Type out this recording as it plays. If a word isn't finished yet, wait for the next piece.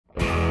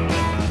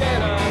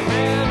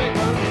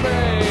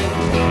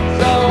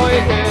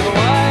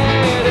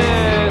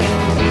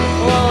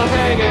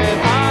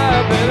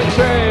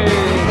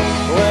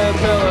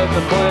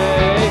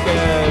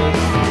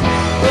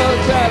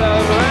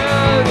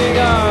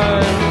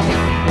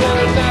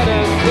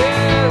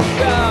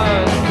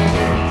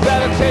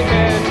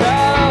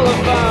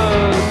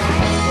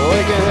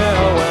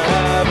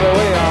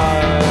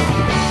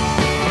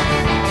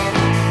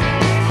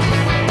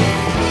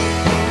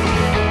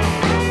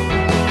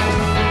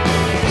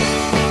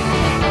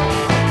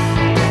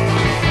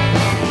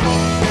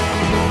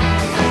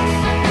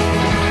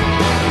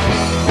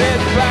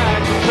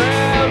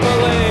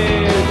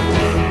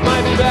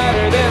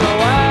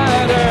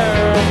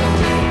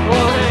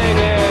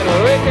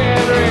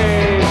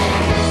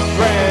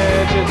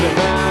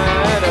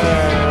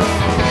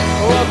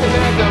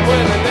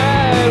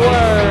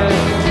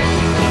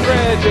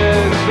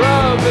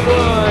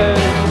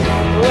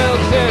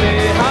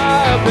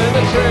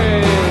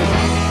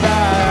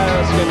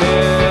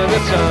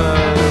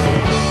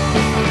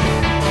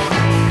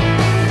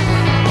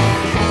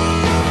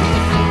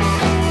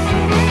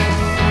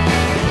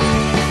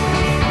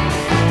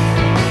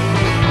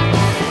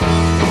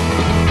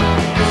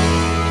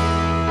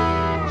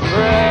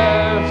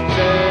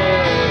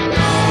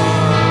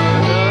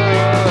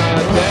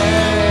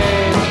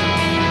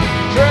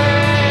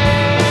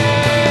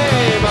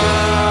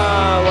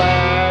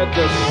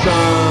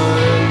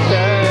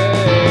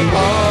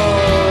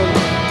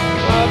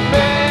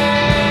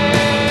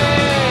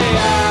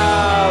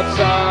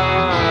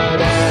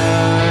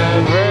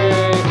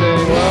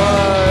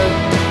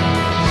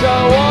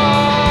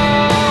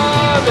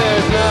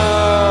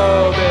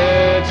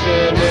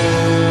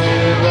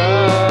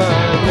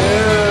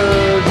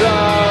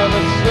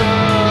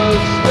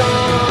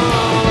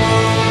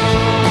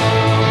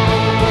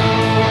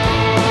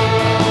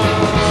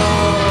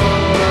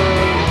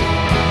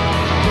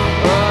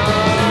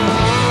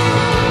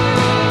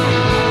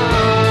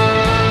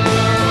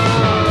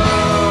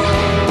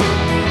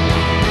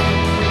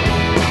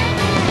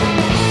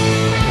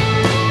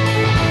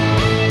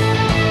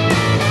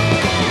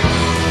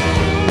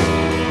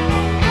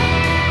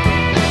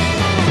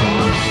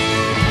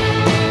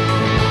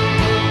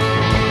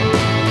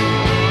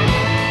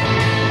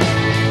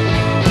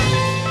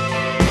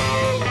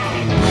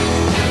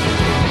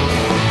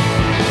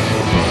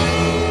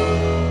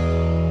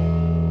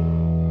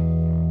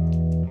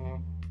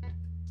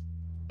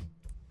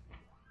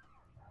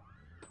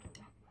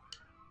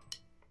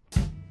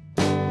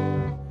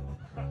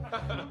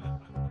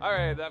All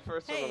right, that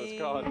first one was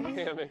called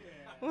Hamming.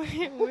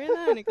 We're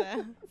not in a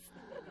class.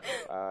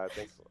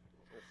 Thanks.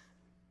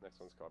 This next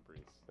one's called Breeze.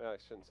 I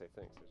shouldn't say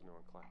thanks. There's no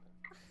one clapping.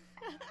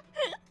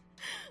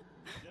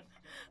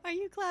 Are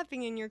you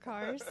clapping in your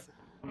cars?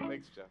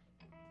 Thanks, Jeff.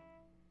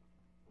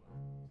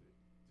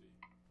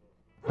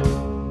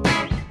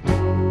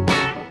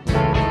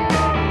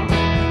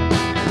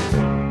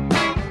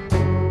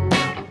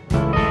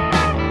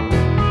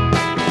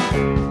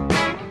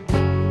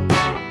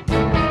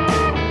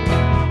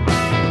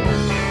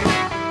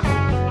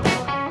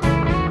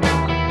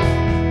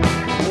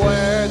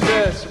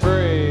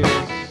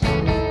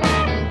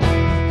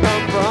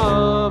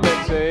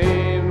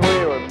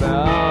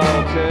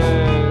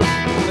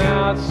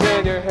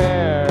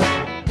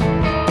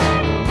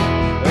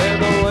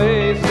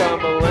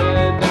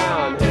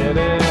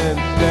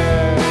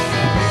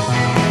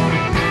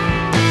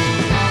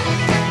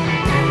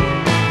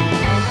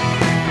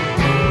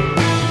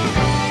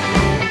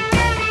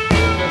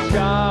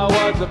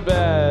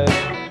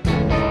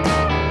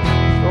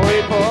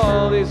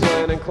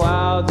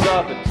 Clouds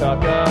up and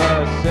tuck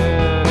us in,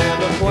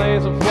 and the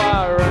flames will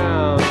fly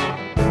around,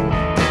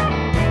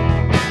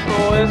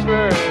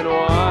 whispering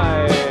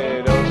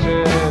white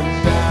ocean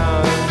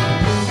sound.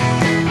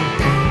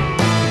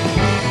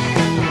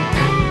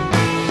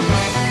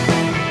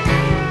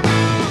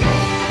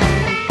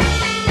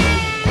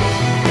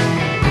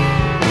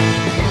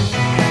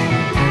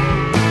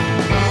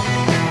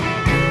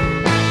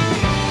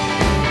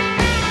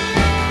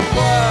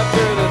 Fly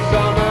through the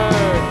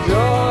summer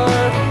door.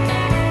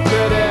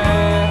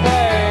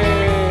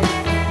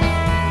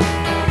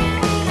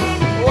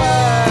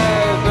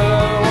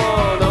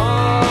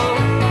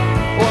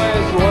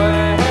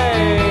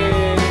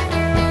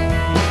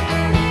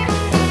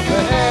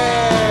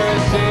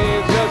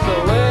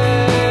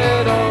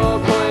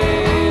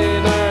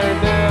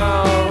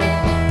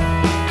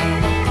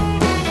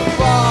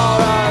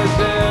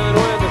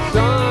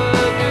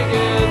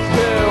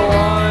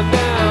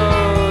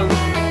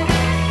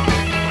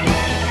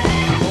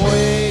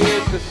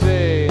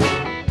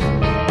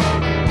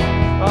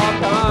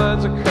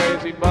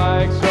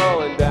 Bikes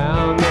rolling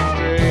down the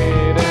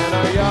street, and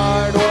our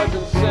yard was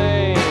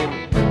insane.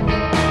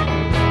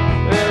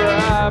 They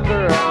wrapped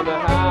around the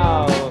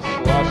house,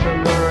 lush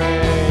in the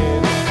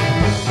rain.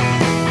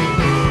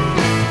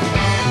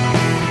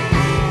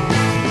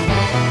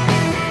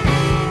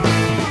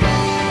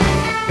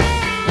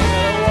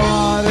 And the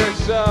water's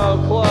so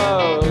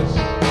close.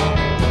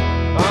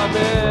 I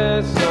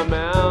miss the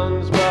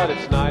mountains, but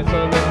it's nice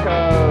on the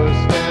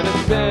coast, and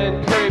it's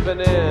been creeping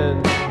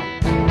in.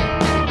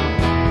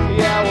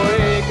 Yeah,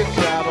 we can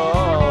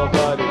travel,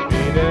 but it'd be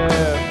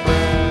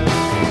different.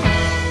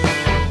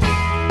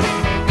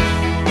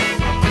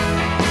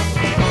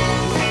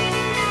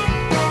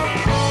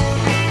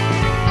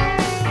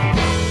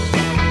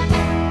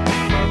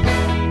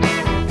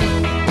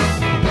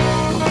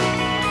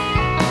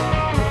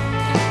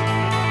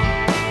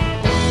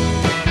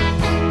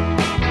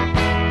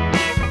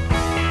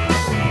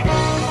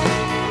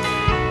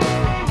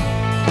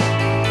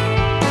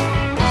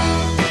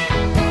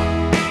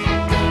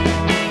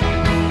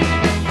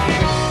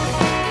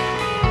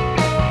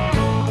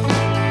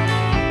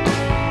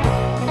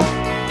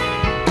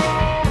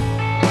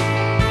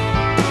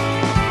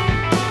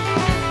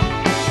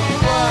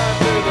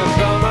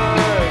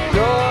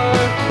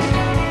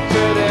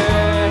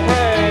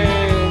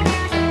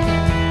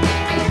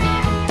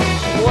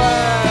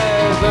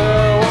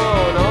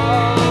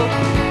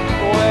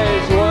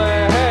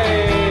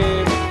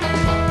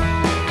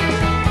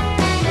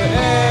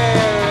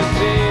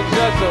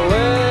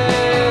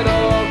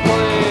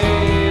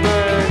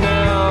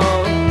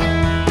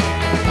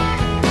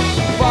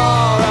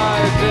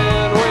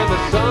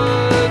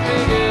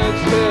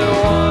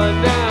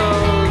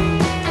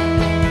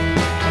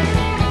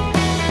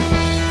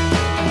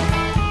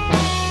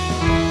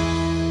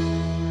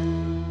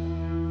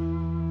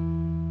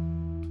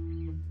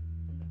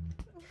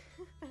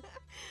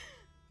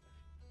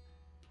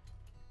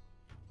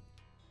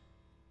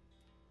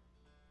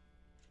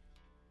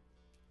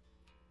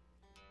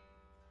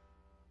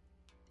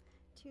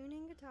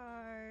 Tuning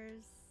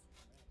guitars.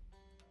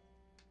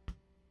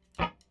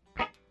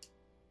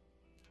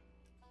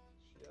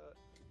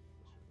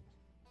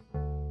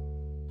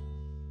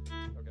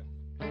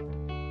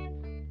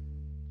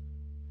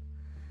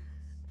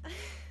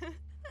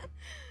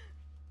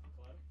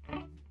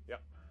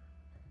 Yep.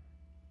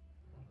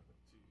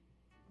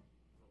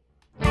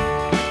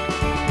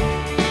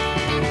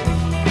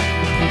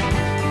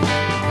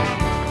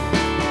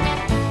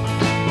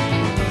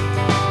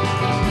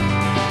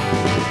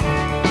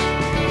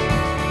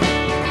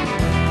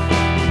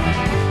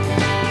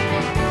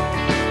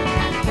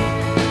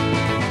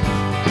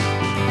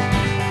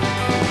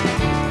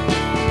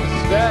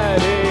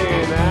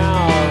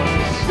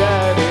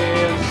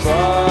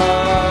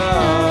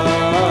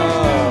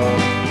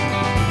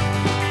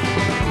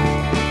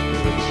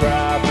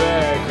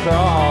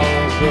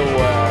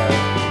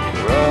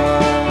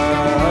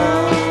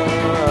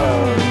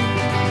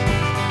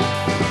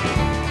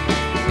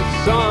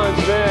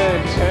 son's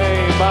been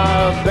tamed by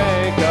a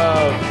bank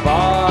of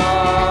fog.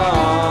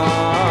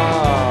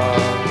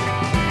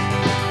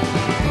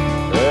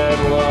 It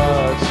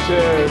looks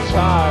too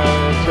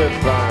tired to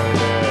burn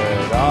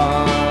it off.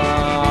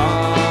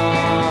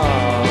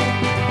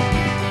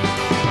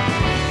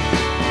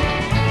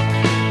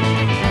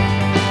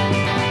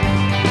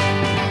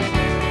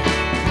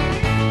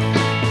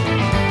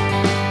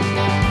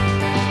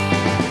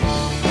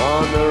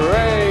 On the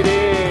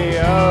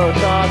radio,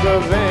 talk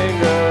of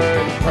anger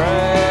and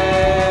praise,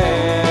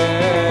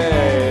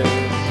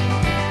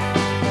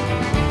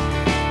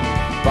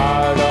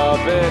 fired up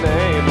and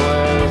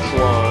aimless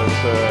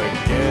once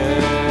again.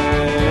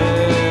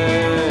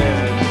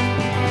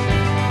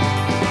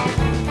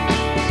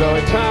 So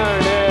we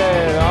turn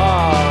it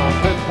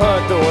off and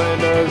put the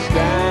windows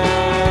down.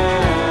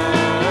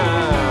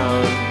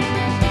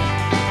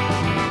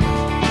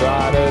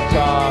 Try to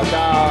talk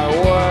our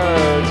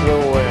words,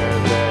 but when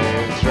they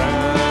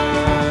drown.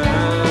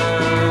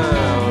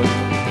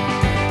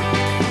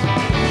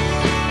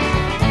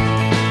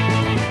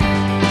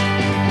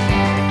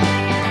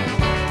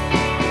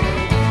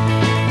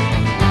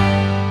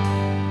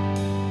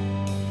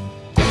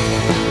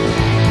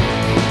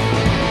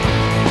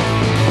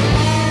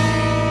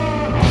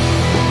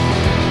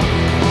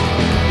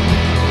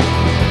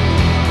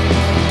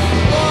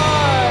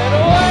 Wide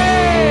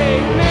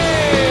awakening,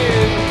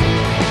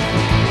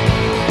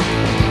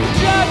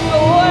 just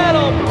a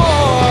little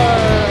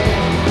more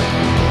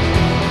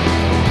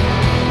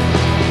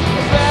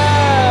of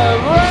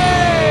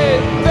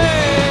everything,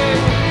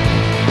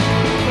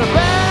 of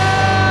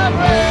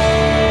everything.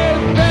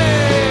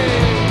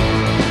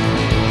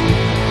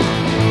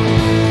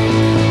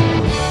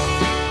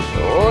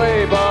 We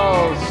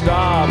both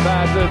stop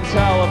at the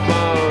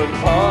telephone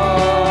pole.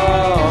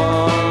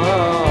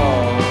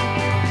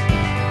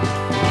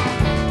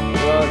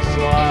 Looks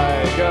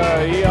like a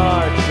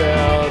yard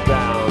sale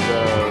down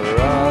the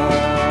road.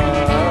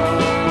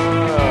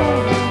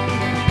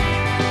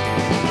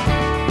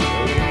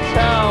 You can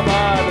tell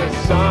by the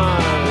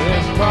sun,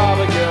 it's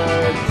probably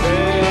good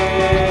things.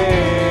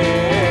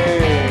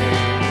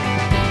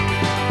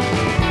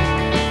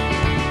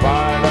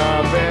 Fired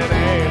up and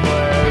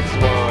aimless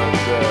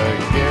once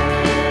again.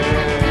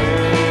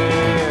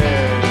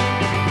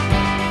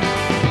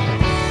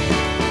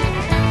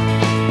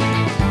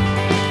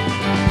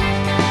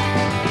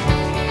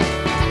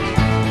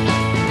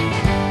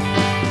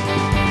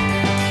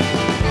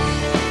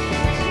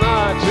 It's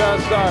not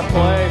just our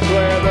place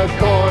where the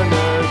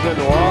corners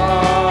and walls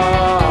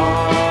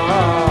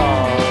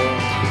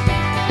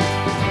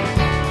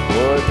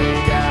would be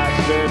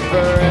gasping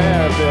for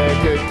air if they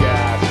could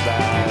gasp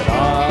at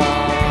all.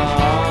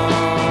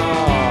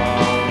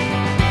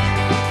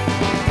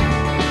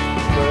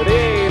 But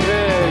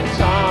even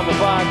Tom,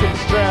 if I can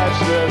stretch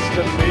this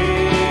to me,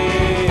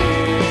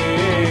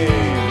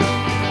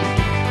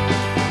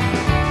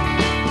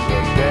 the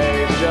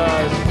days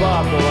just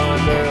buckle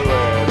under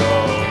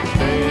little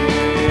things.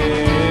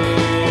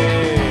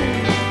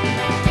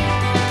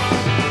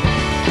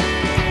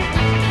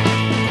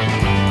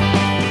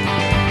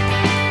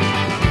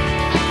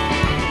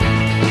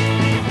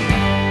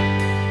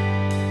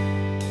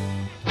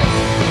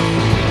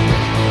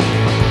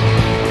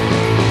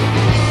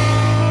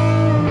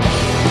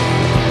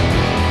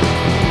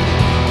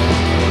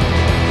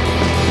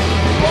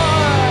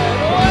 Wide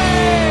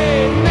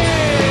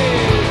awakening,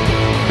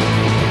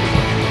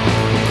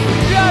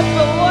 just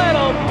a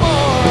little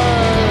more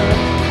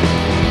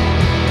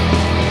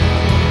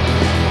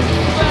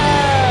of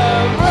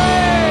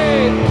everything,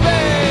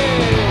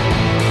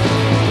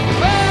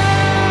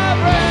 of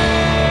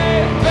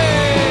everything.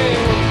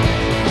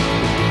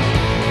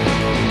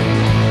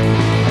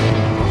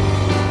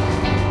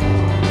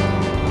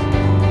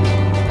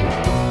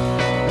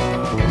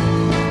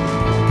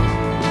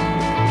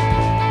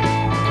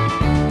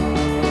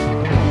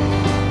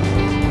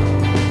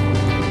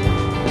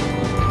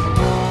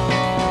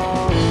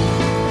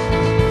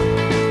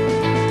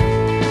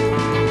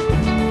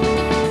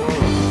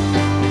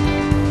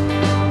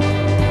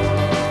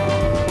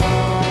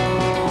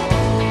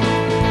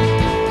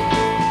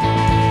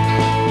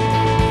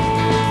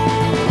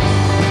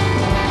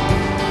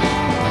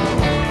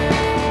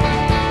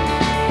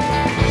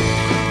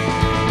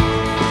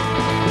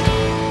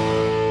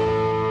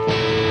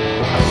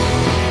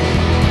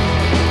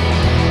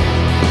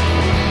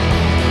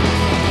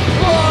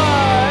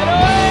 Wide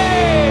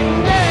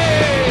awakening,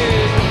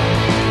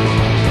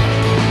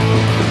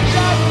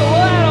 just a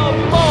little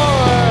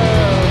more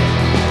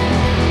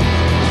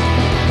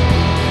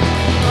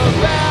of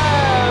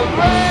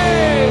everything,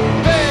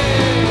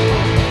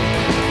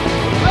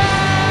 of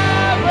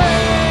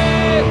everything.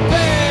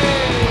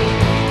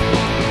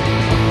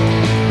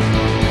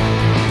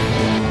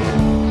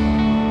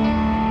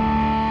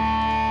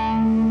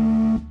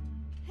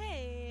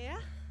 Hey.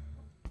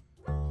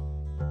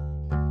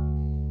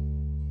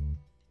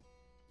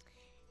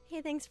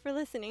 Hey, thanks for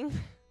listening.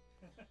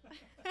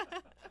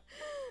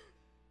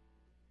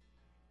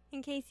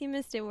 In case you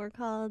missed it, we're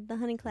called the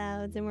Honey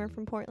Clouds and we're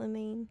from Portland,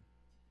 Maine.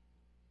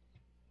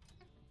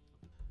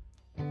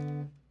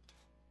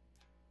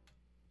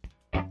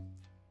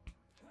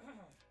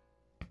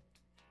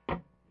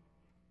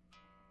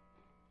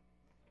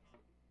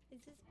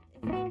 Is this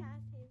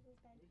past Hazel's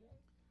bedtime?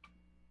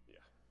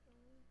 Yeah.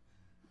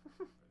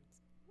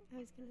 I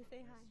was gonna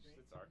say hi.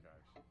 It's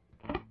archives.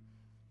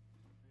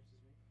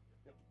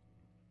 Yep.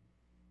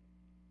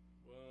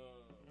 1,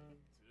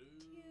 2,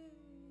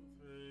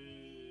 3,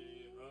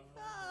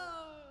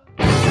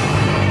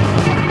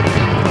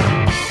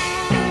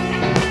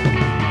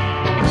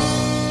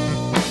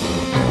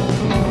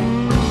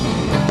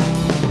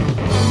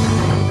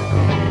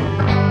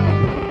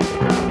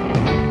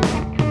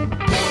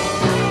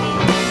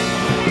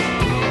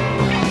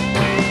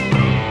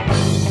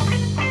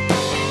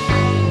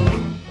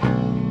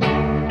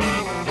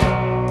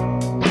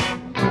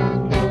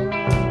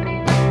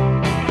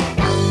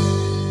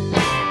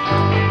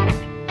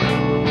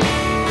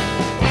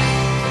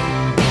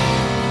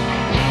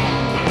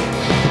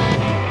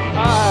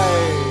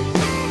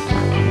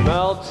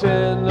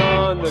 Melting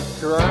on the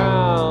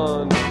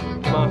ground,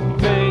 my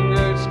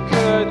fingers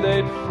could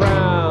they'd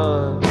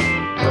frown,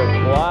 but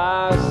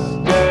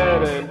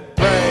blasted and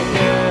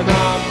breaking.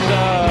 I'm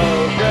so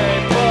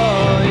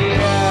grateful,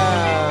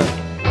 yeah.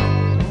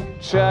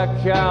 Check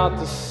out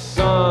the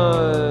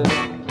sun,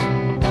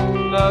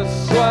 no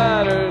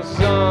sweaters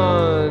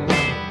on.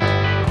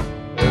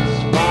 It's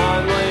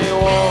finally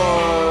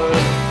warm.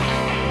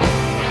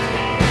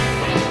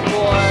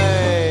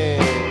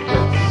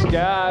 Blankets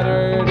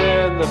scattered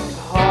in the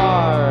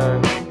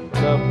park.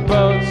 The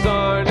boats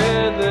aren't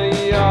in the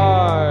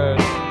yard.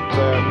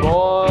 They're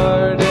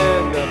moored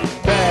in the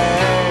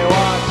bay.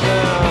 Watch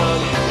them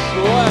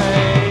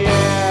sway,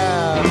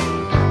 yeah.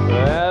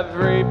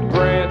 Every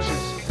branch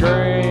is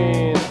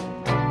green.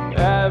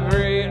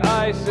 Every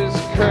ice is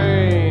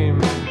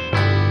cream.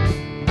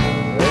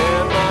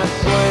 In my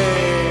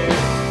sleeve,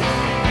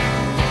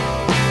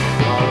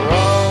 I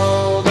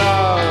rolled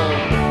up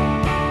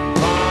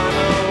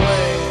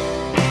finally.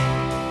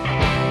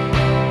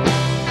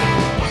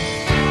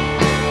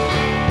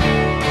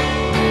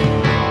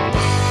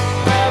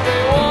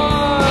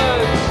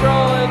 Everyone's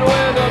rolling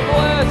with a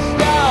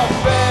blissed out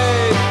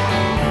face.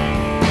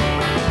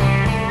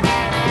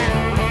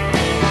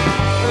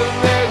 And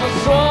there's a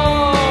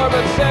swarm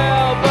of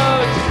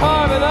sailboats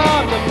carving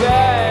up the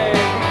bay.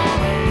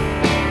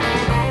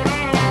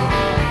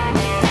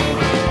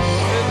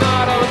 And I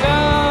don't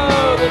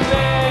know the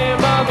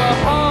name of a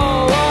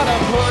whole lot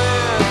of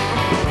plants,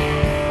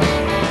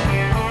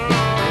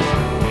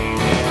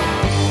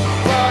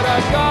 but a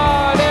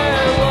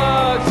garden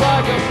looks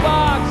like a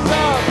box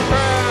of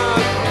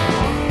crayons.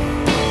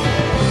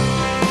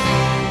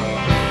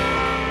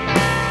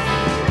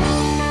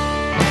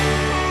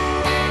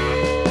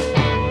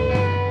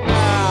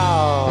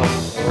 Now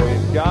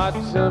we've got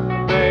to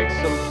make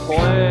some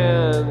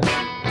plans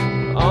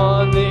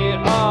on the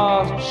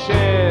off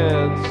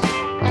chance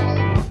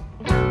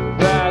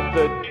that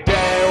the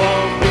day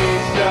won't be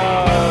so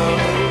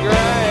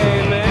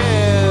gray,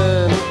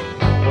 man.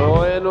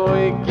 When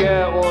we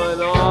get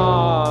one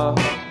off,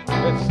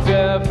 it's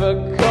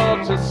difficult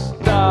to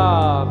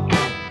stop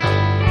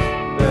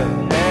the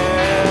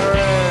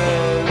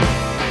errand.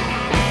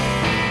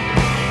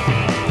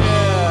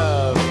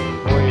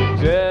 If we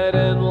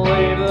didn't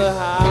leave the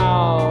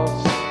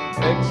house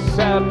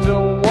except to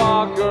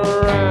walk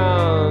around.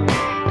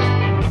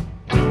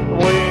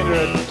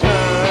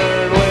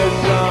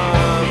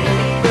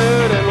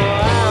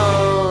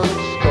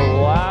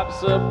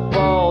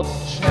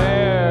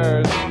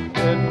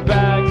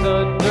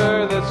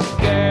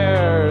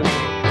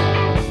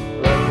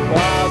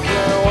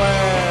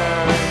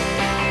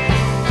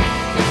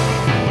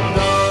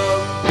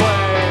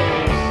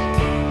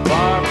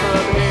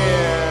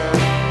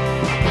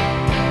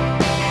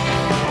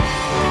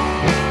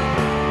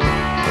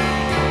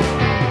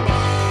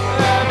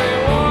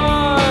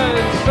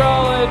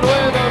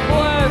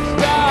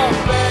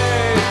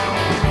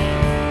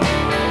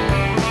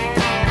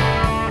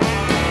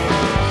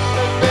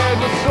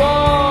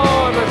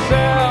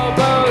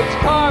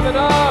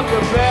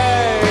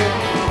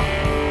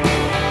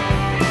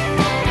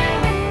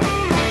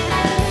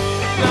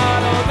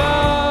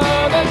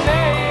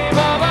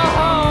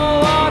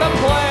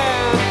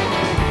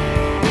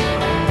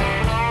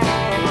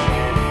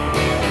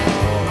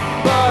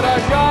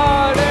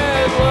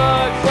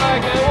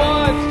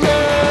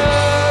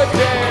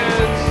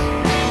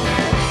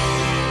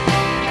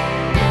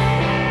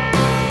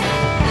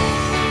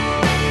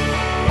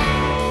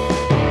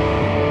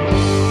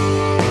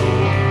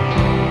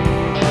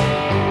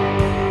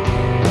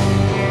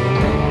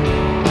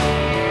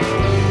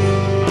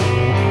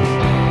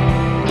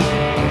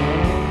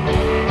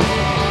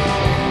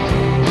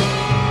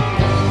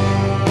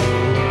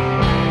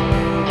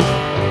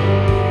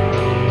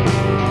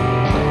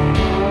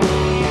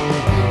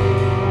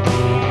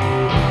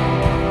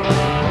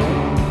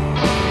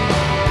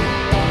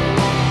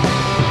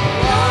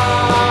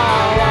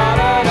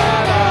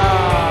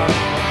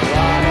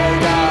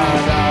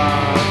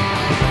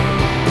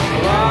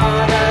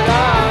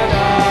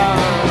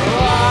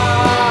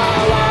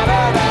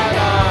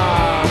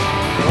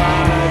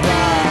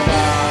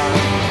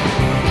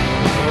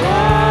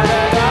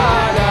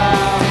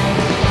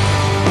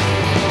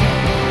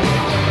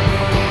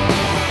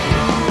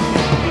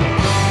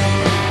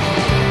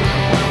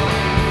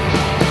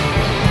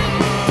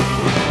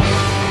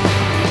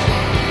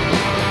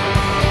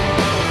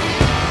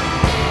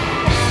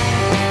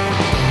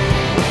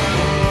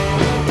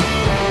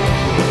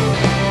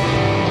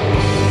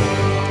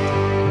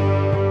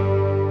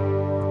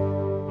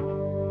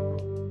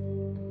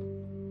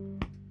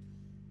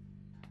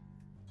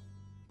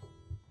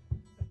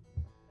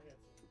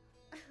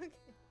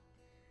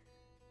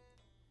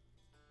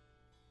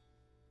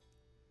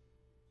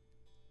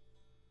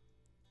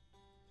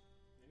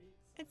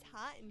 It's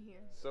hot in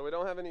here. So we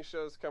don't have any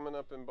shows coming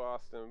up in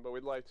Boston, but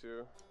we'd like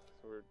to.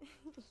 So we're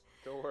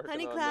still working on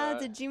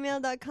that.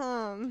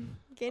 Honeyclouds@gmail.com.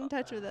 Get in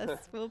touch with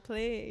us. We'll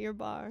play at your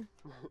bar.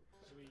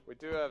 We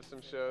do have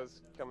some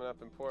shows coming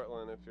up in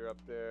Portland if you're up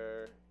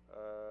there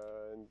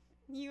in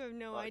You have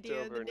no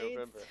idea October, the dates.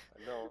 November. I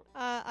don't.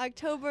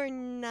 October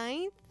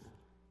 9th,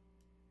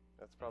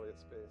 That's probably at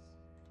Space.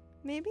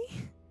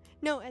 maybe?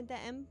 No, at the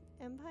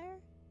Empire?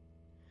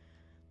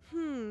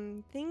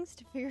 Things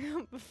to figure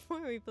out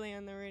before we play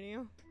on the radio.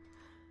 Well,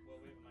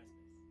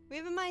 we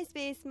have a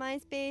MySpace. We have a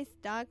MySpace,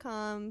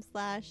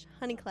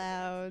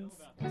 mySpace.com/honeyclouds. Know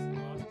about this in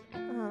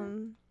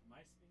Boston?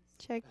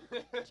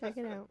 MySpace? Check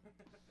it out.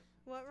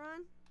 What,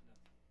 Ron?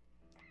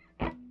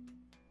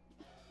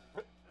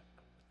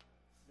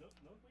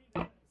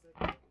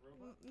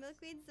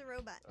 Milkweed? Is that robot? Milkweed's the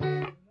robot.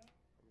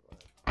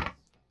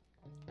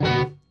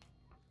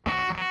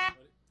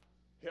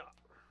 Yeah.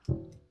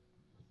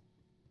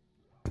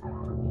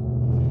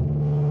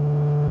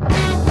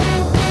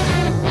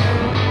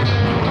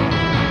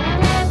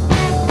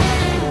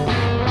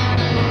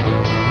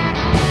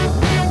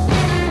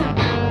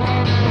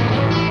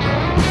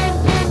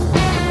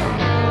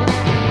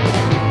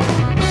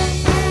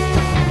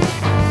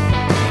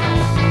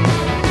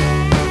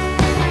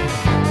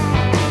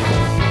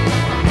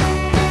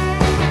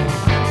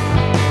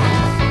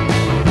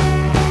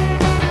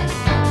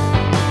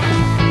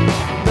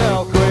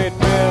 Milkweed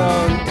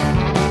field.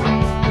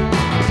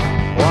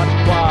 Watch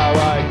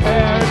twilight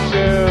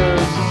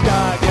parachutes. The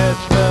sky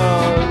gets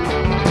filled.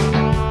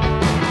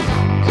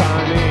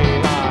 Tiny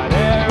hot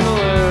air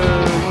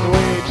balloons.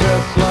 We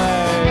just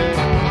lay.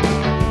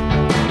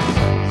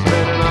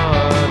 Spinning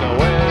on a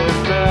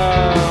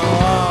windmill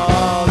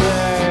all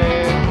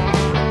day.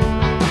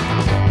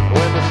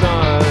 When the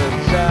sun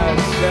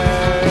sets,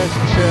 there's a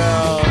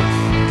chill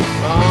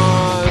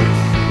on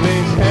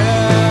these hills.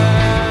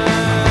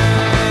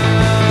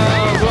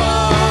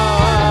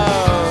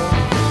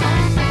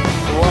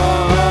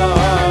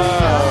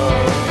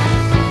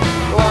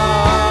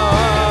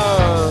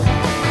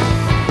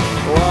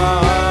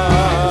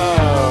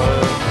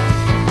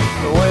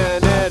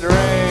 When it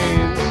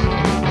rains,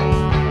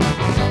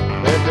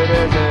 if it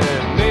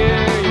isn't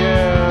near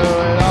you,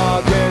 it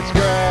all gets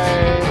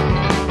gray.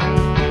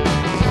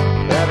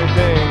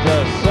 Everything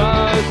just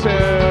sucks to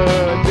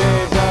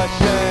days of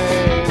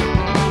shade.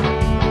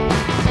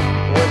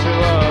 We should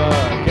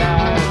look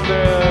at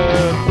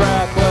through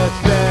breathless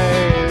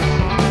days.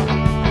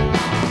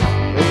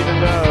 Even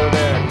though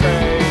they're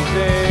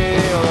crazy,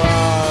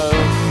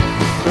 love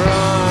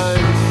run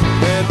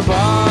and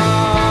fall.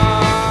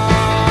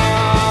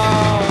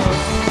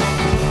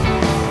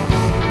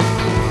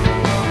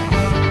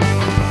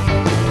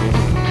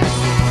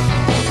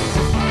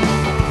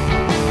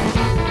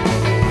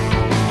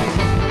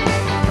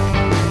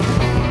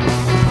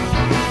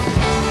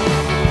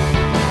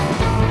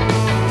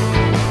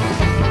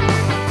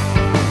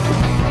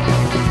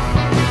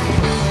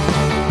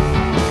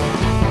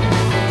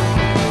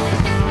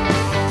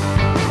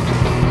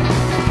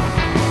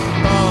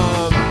 Come on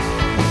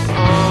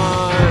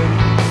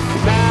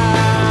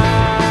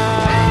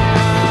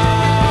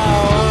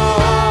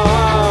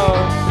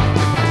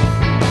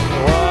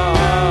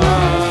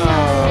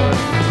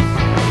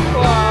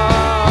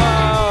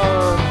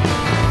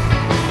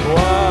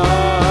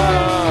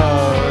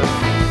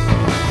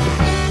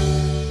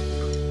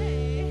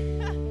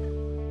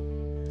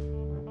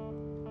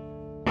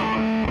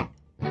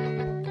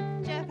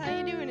Jeff, how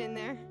you doing in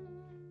there?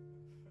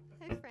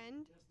 Hi,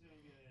 friend.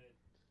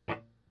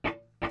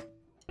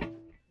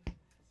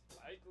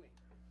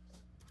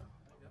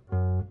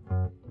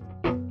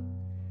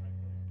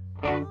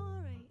 All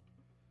right.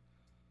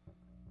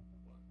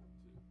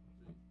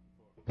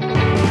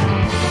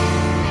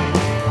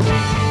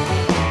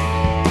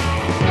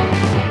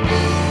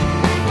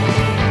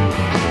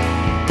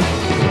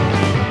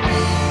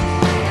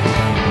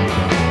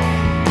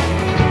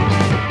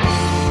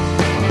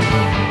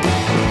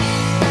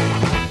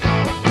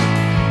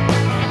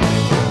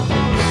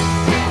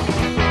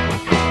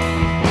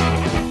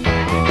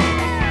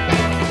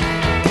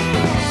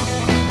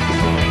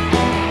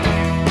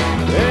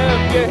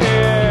 If you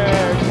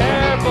hear,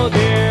 careful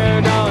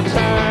dear, don't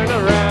turn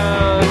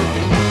around.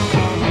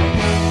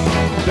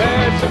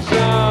 There's some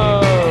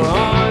snow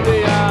on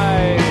the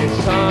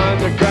ice, on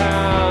the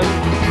ground.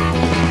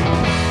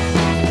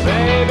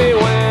 Maybe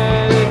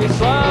when you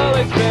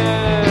slowly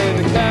spin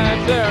to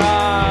catch their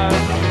eye,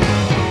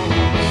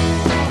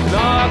 an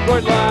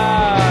awkward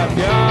laugh,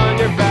 you're on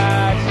your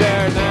back,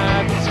 staring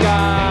at the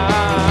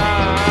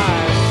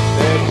sky.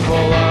 It's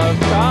full of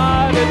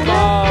cotton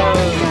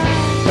balls.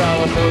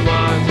 Telephone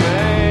lines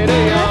made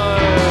of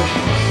yarn.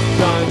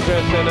 Sun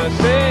drips in a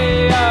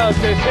sea of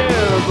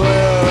tissue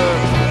blue.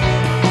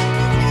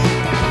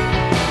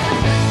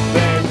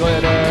 They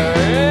glitter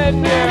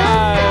in your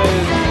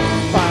eyes.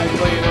 Pipe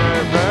cleaner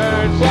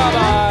burns while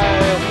by.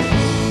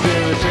 Do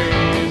the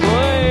trees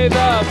leave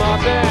the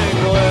moss and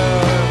glue.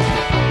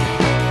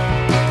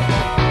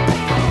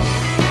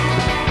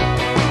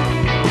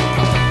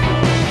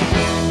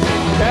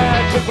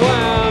 Catch a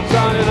glimpse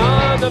on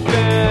the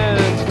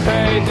fence,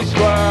 crazy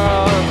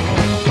squirrel.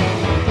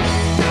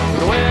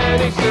 And when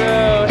he's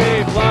through,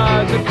 he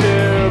flies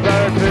into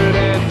bird food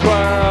and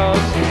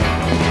twirls.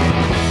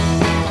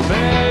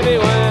 Baby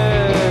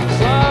wind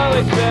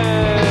slowly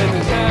spins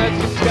his head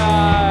to the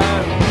sky.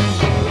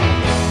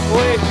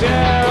 We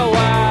share a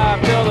laugh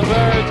till the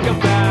birds come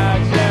back,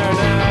 staring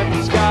at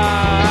the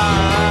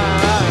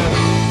sky.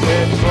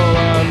 It's full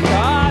of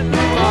cotton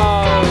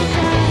balls,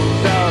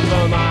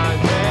 telephone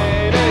lines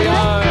made of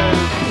yarn.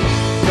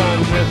 Sun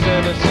drifts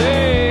in a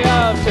sea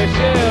of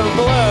tissue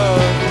blue.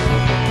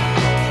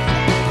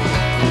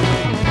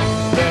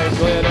 There's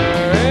glitter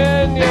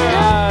in your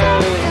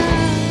eyes,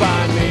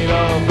 fine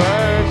needle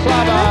birds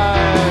fly by.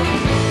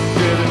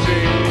 To the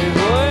trees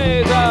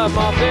lays a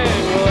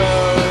melting blue.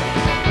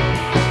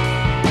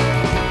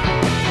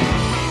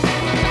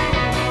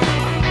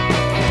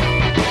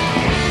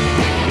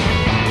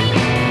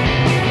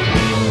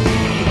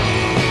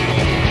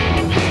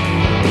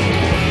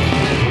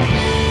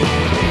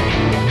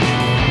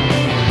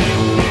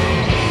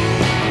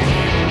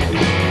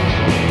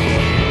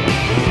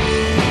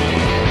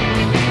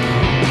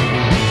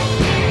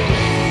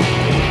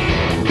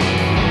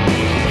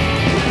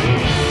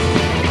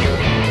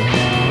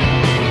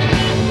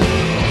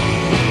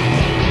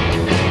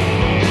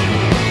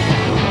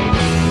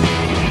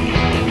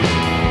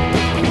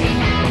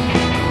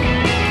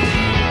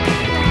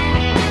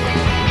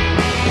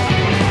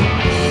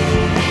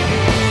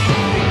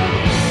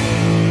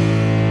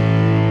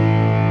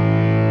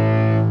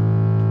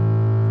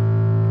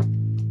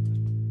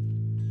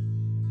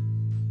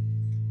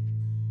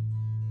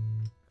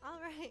 All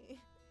right.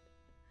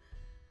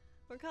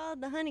 We're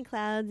called the Honey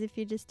Clouds if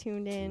you just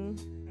tuned in.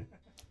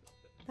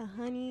 The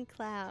Honey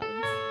Clouds.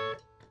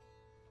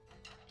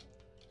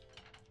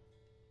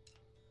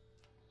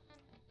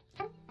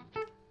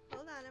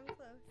 Hold on, I'm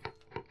close.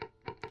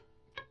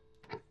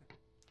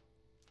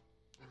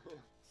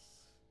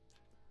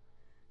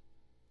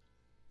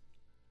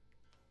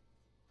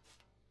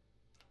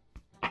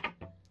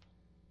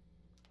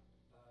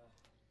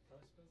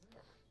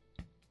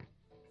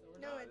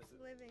 No, it's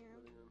Living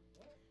Room.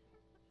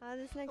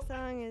 This next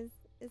song is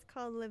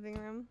called Living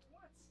Room.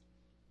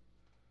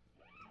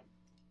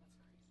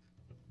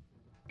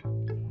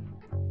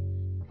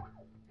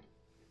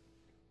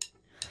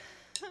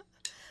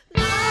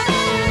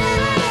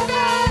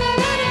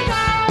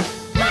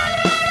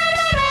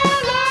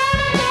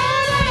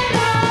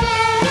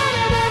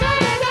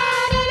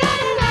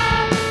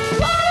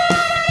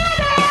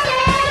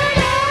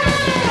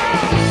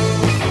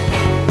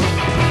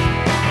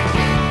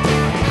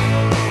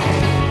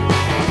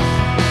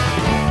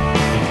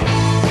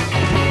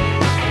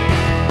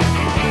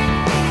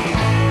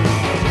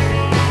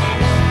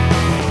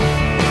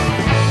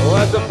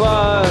 Let the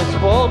bus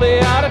pull me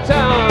out of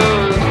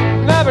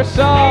town. Never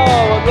saw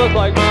what looked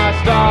like my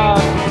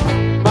stop.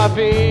 My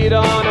feet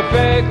on a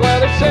fake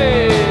leather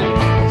seat.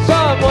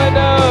 Some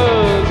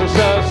windows are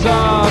so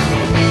soft.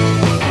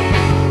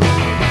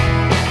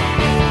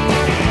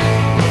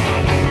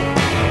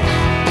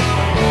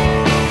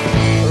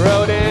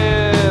 Rode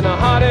in a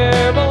hot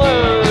air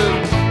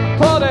balloon.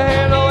 Pulled a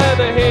handle and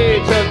the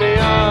heat took me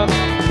up.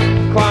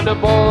 Climbed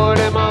aboard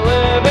in my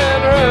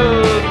living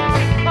room.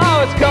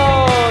 Oh, it's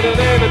cold and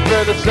aiming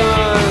for the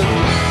sun.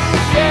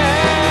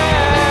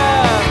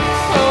 Yeah,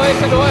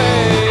 awake and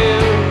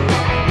wave.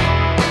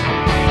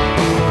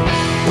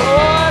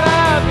 What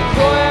happens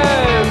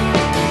when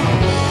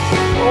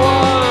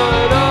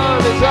one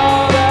arm is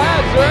all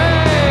that's raised?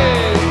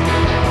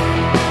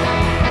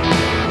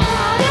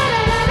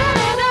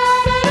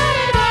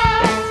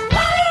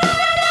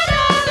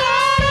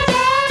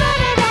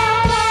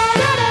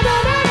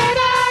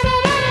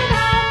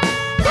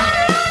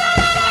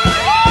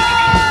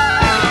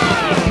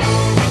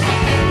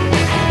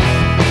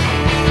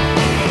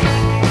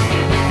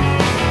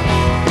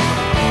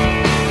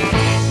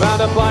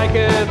 Found a bike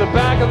in the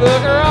back of the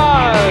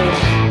garage,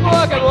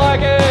 looking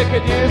like it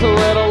could use a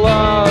little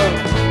love.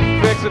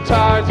 Fix the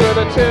tires with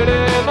a tune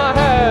in my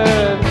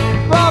head.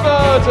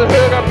 Bravo to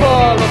Hooger,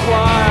 pull the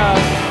fly.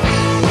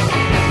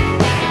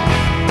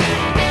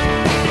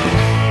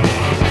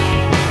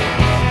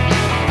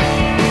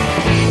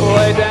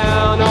 Lay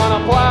down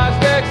on a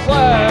plastic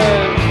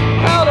sled,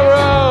 held a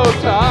rope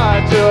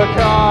tied to a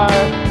car.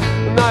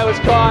 The night was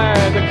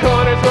quiet, the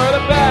corners were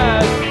the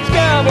best.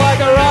 Scaled like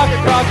a rock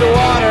across the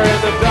water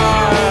in the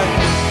dark.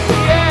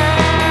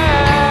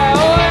 Yeah,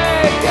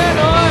 awake and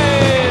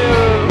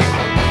wave.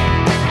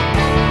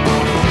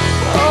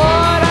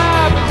 What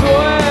happens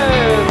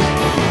when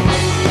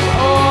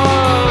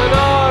one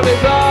arm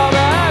is all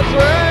that's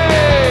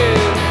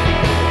raised?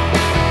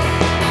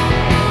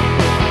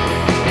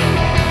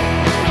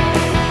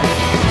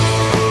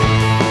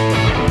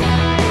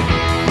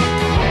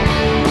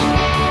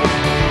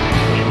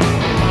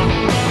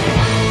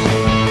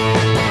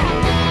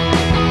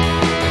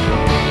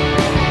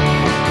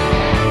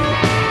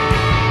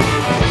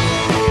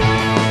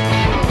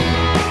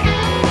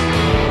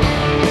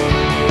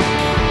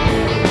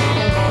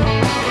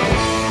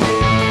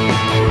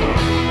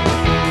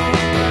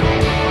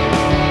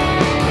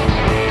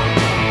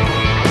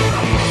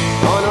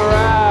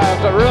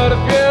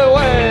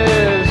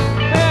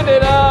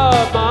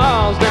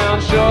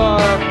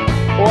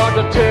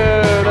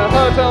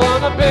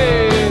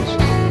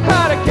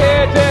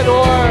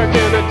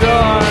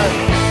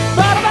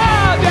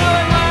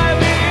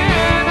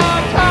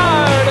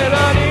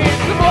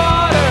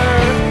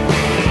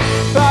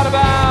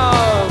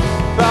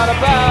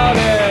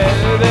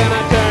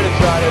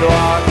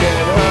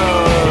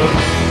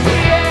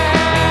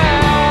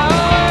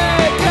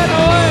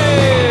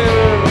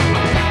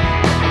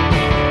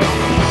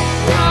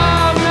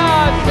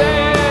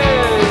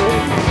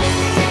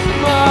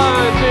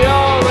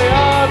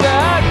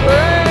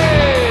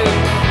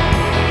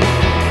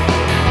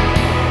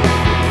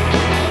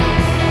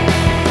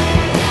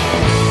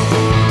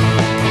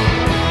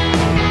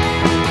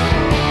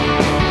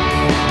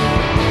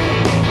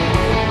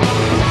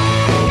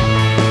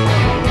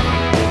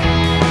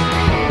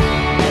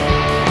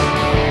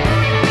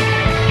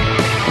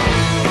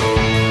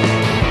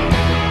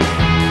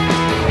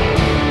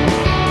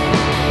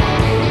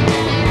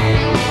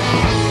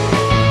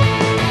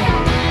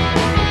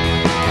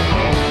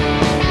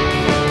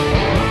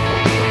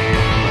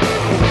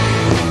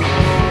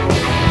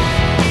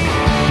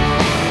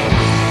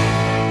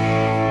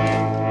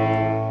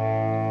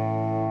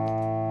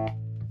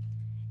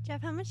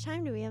 much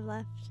time do we have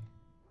left?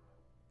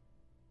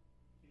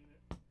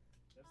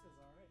 This is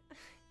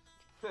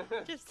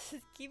alright. Just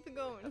keep it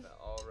going. The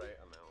all right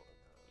amount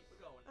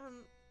of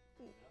time.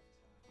 Keep it going.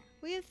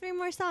 We have 3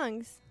 more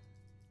songs.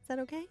 Is that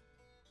okay?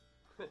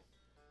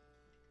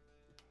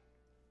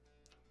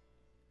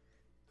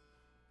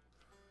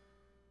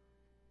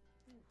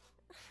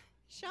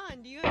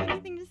 Sean, do you have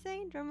anything to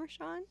say? Drummer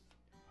Sean?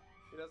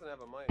 He doesn't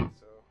have a mic,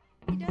 so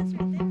He does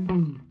right there.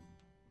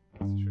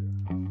 that's true.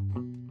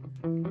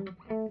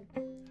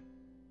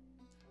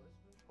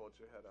 Hold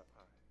your head up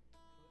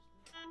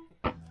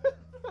high.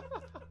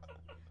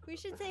 We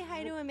should say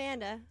hi to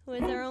Amanda, who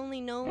is our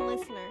only known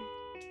listener.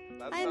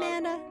 That's Hi, not-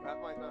 Amanda.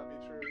 That might not be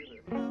true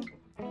either. Oh.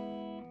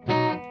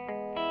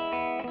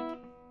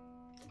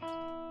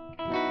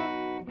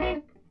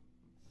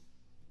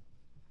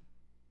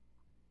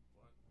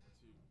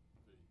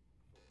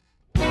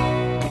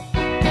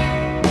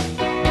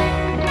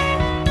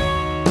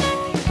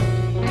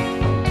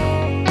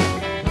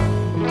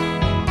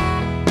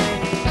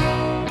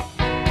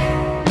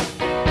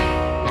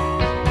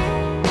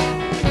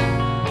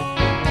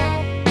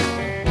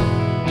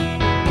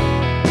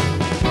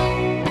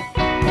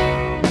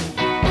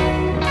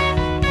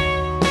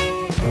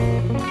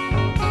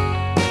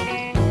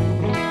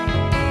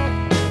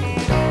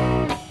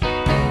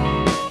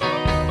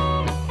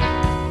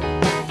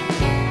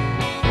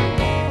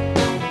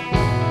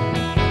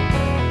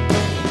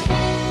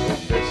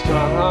 There's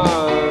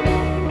time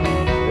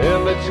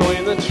in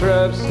between the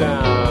trips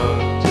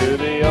down to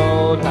the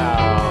old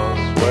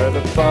house where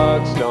the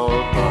bugs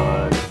don't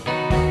hunt.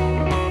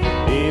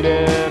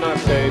 Eating our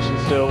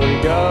patience till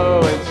we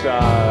go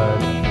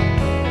inside.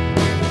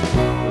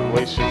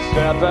 We should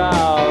step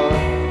out,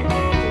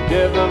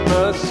 give the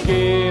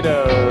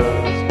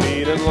mosquitoes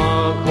meat and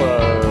long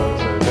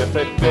clothes, and if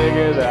they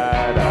figure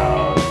that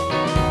out,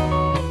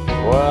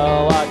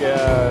 well, I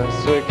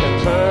guess we can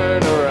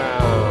turn around.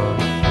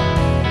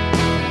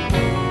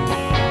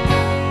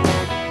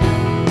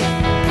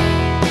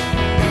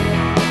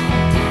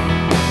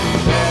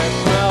 It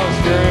smells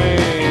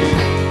green,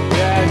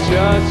 yeah, it's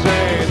just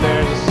rain.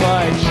 There's a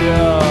slight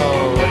chill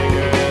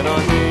lingering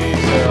on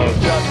these hills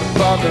just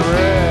above the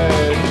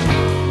ridge.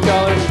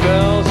 Color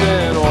spills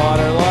in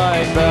water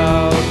like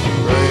bells,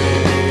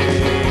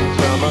 ring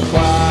from a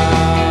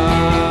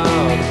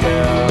cloud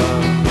hill.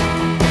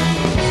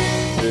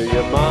 Do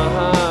you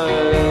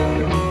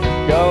mind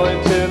going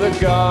to the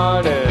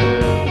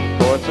garden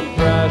for some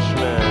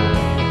freshmen?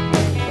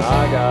 I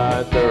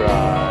got the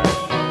ride.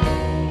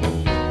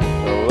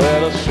 A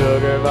little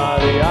sugar by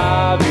the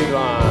ivy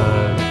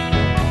line.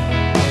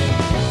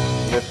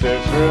 If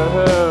there's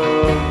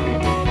room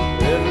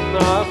in the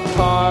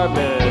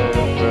apartment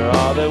for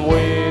all that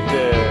we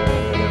did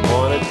and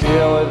want to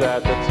deal with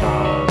at the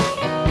time,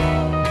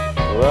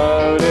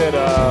 load it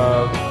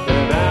up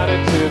and add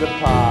it to the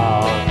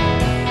pile.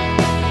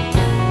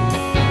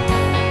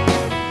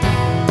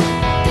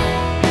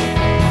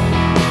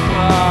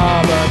 Ah,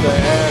 but the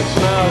air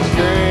smells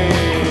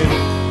green.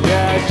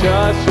 Yeah, it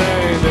just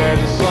rained.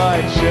 There's a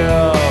slight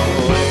chill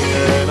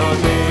lingering on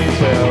these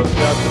hills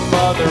just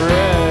above the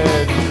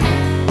ridge.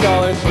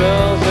 Color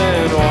spills in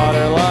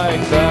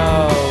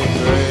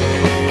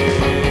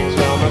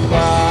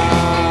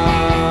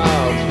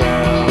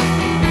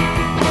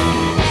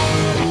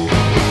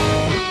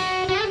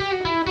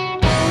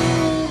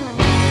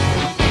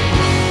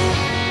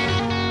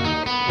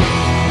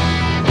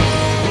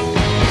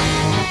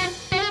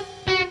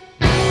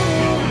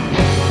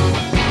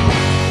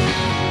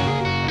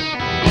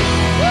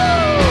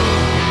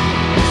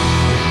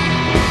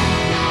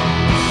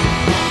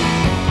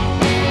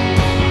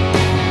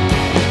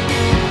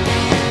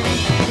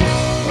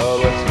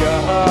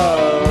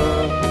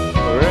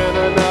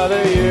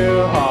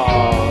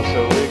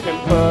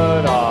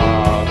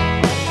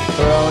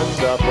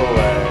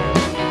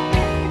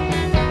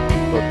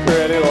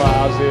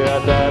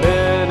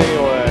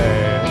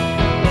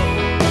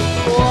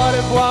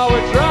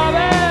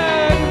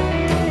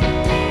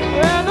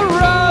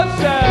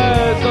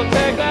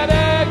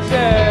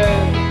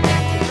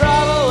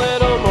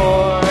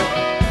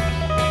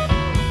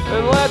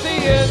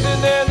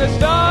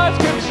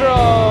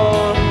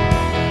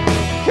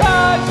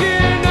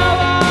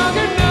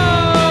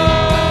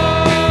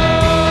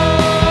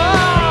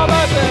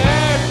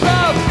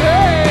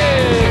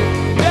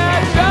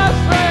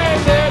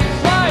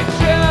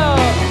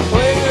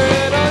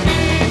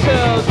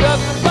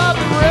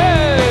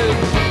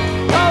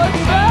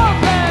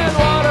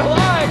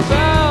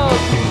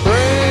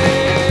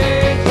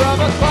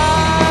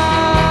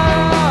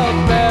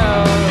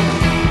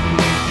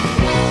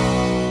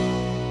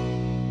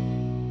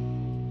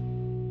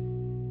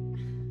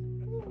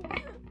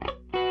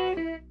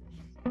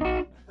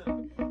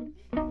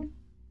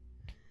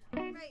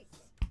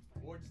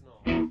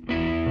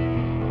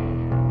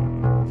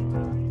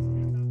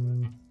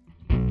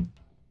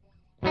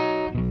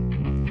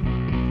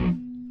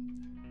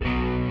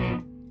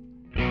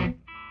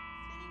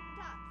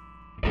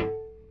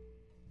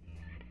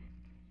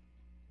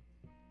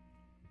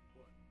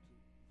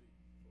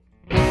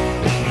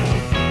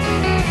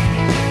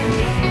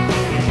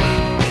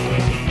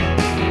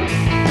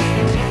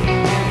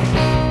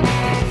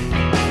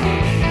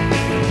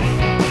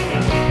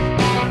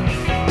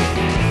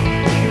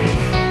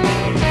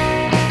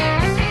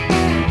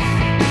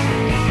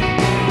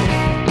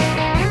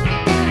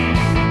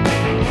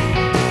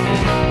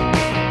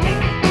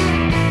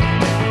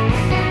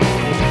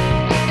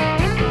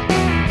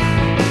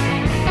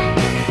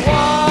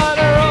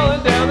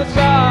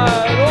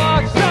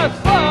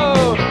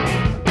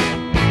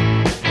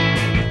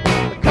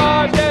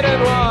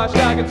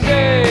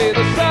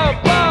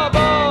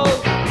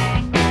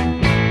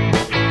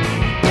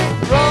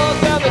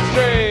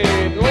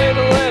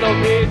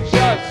he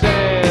just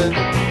sings.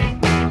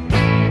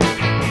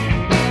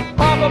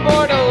 Hop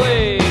aboard a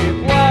leaf,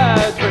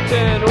 let's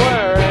pretend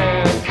we're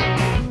ants.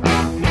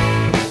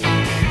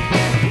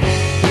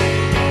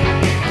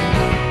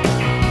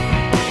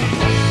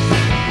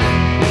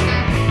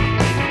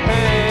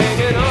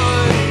 Hanging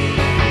on.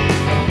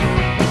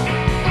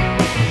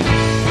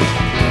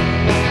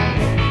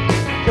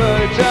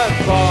 Could just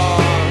fall.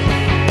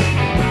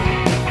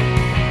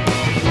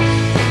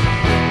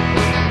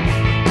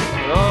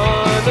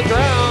 On the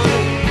ground.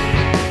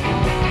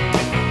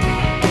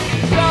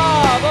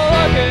 Stop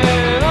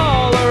looking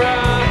all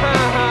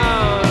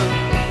around.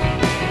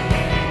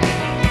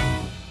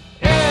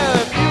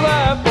 If you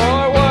left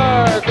for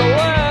work a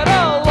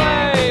little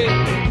late,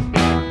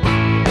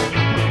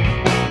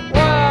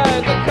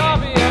 when the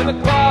coffee and the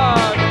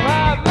clock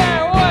have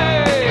their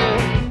way,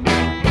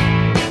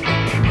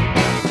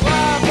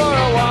 laugh for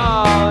a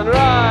while and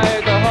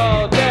write the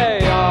whole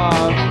day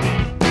off.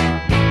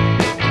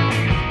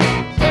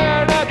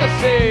 Staring at the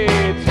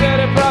seeds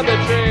hidden from the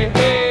tree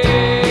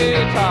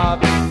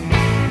top.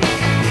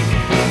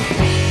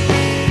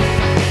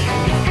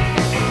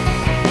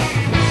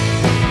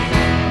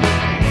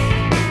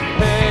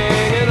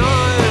 Hanging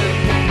on.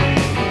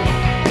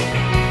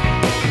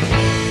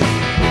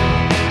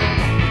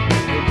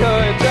 You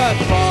could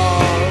just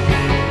fall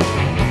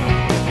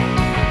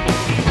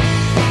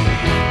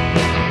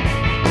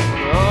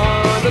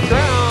on the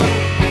ground.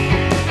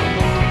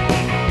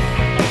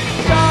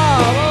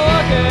 Stop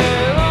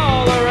looking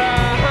all around.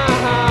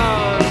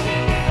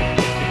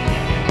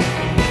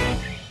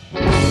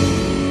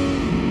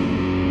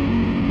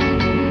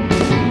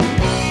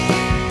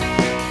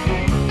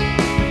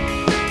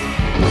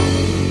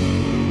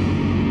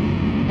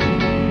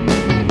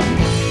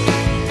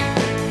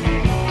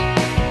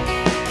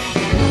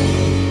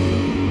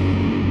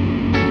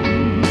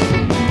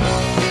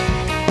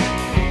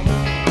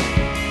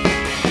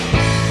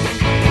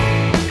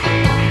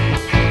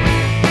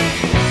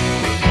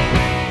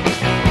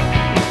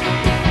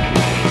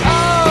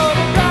 Oh,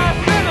 the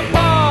grass in the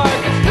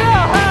park, it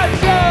still has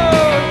you.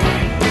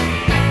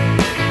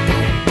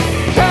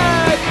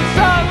 Catch the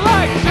sun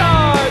like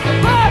shards and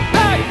last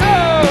night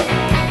grew.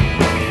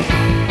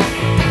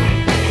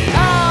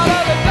 Out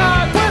of the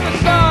dark when the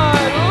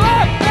sun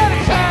lifted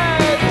its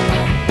head.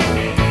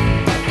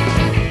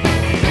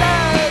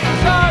 Stands the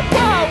dark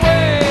while we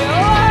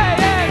lay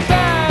in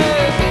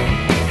bed.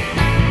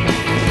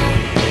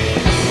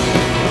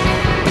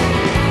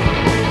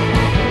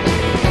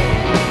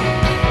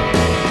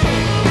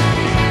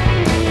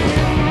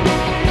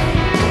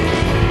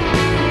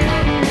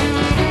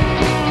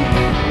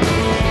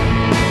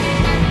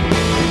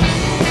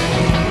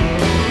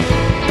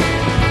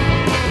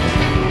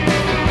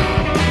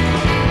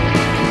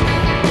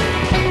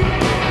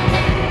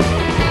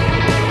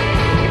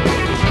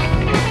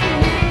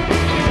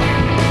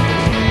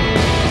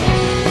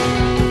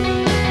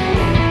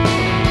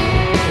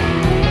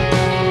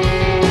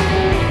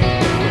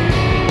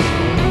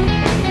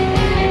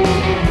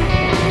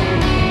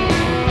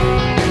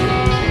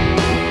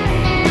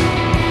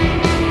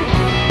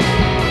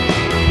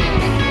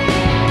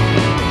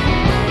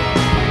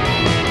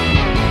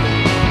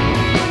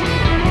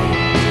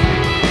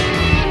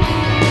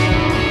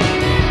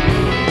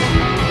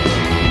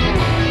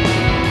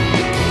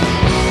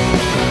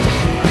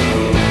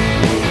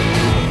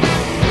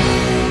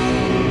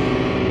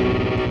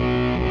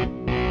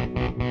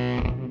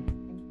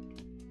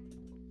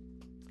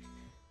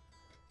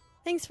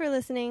 Thanks for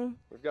listening.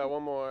 We've got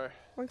one more.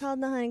 We're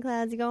called the Honey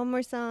Clouds. You got one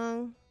more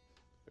song.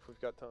 If we've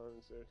got time,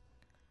 is there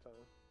time?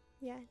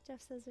 Yeah, Jeff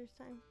says there's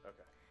time.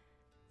 Okay.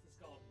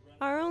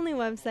 Our only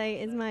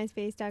website is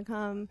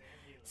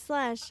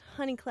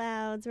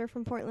myspace.com/honeyclouds. We're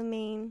from Portland,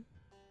 Maine.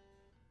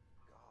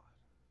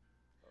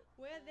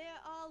 Where there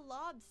are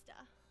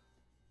lobster.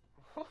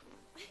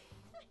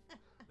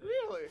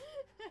 Really?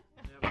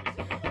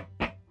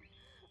 I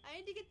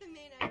had to get the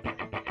main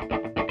accent.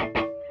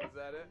 Is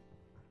that it?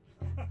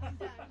 I'm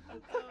done.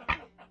 It's over.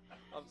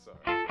 I'm sorry.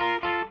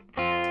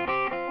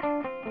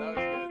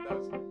 That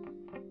was good.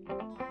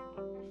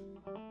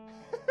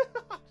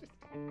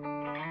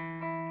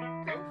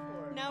 Go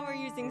for it. Now we're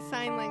using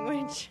sign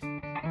language.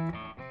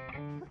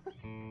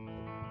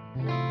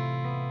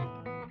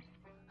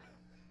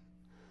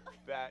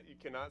 That you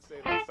cannot say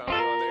that sound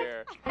on the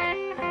air.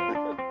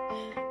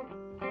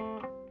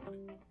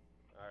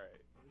 All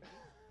right.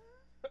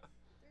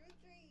 Through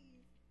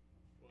trees.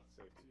 So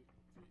 2, 3,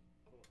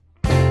 4.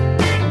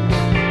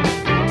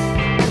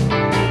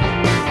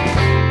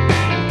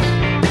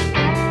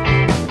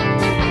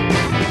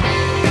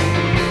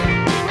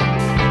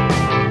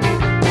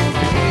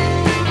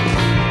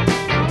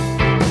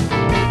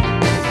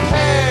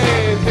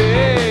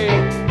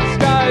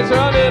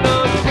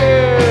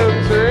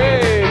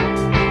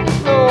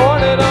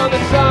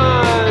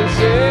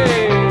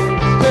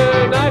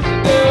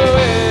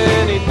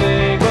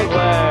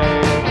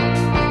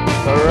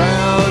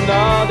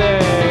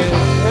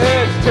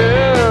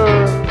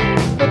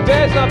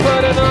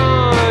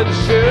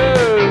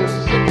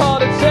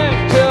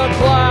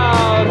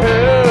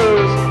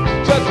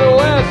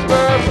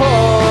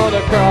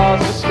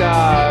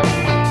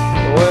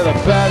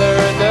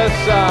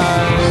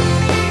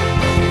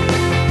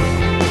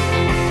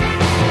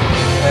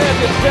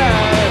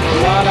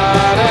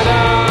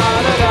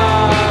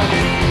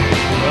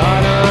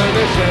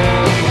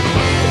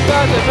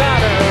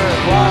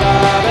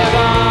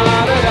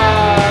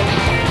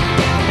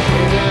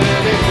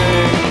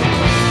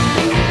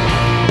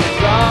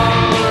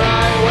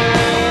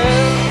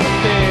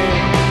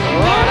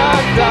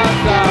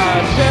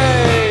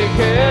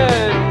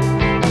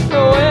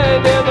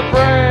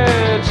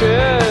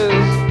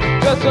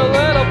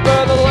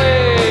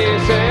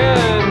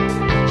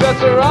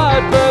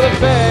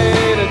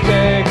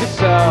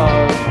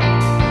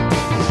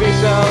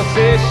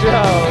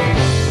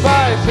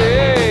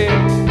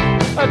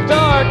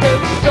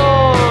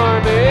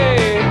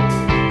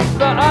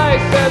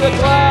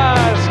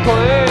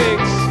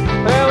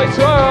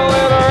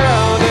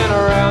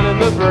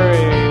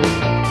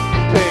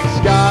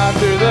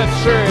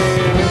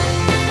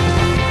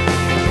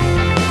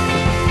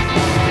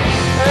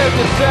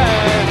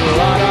 understand.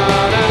 La da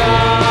da da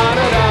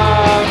da da.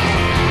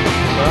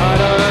 I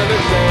don't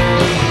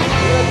understand.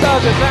 It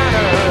doesn't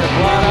matter.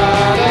 La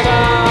da da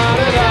da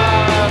da da.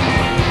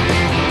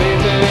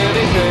 Means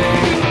anything.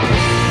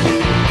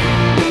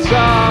 It's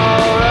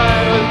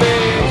alright with me.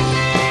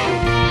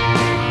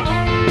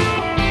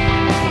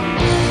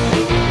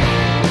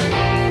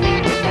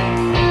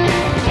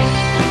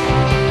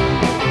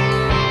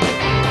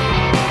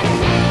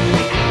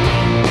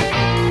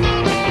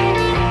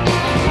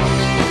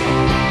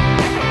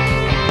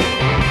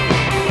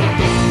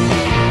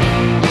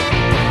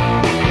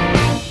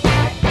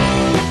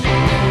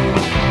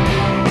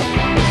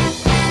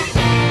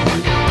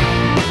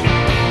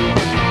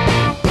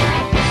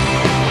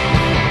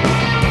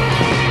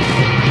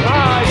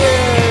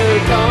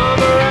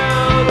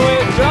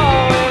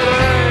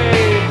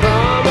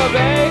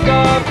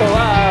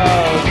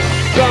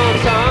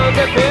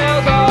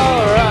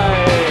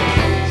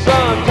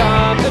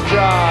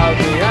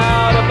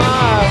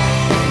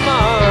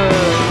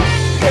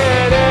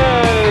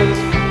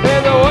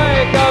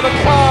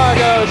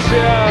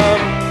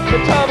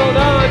 Tumbled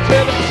onto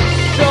the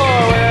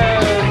shore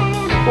with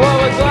what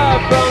was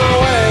left from a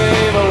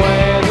wave, a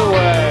ways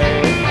away.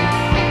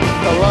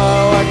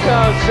 Below I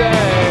come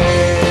say